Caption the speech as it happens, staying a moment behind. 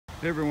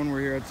Hey everyone, we're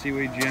here at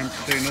Seaway GM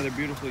to show you another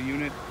beautiful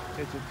unit.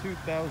 It's a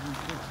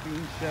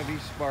 2016 Chevy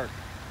Spark.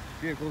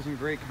 Vehicle's in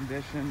great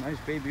condition,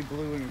 nice baby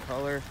blue in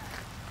color.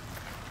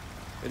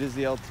 It is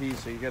the LT,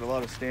 so you get a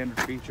lot of standard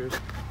features.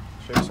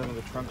 Show you some of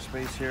the trunk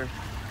space here.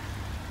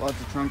 Lots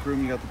of trunk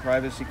room. You got the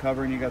privacy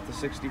cover and you got the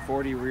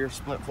 60/40 rear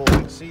split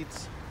folding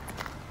seats.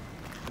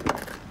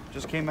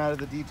 Just came out of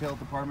the detail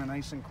department,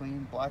 nice and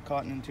clean. Black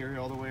cotton interior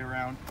all the way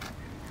around.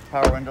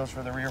 Power windows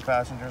for the rear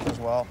passengers as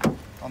well.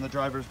 On the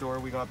driver's door,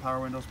 we got power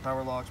windows,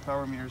 power locks,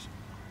 power mirrors.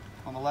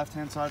 On the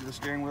left-hand side of the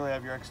steering wheel, you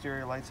have your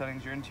exterior light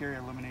settings, your interior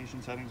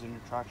illumination settings, and your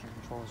traction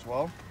control as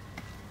well.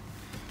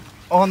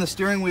 On the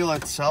steering wheel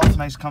itself,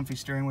 nice comfy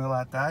steering wheel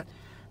at that.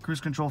 Cruise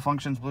control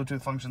functions,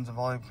 Bluetooth functions, and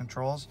volume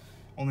controls.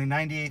 Only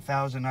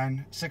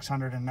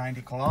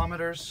 98,690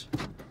 kilometers.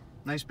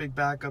 Nice big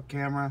backup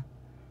camera.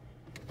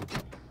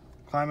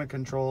 Climate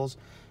controls,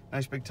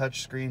 nice big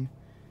touch screen.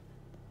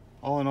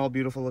 All in all,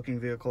 beautiful looking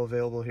vehicle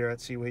available here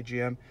at Seaway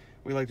GM.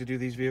 We like to do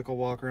these vehicle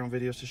walk around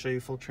videos to show you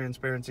full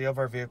transparency of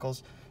our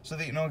vehicles so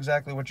that you know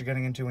exactly what you're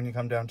getting into when you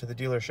come down to the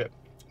dealership.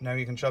 Now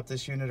you can shop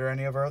this unit or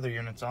any of our other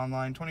units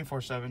online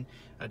 24/7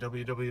 at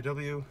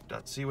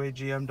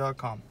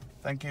www.seawaygm.com.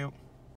 Thank you.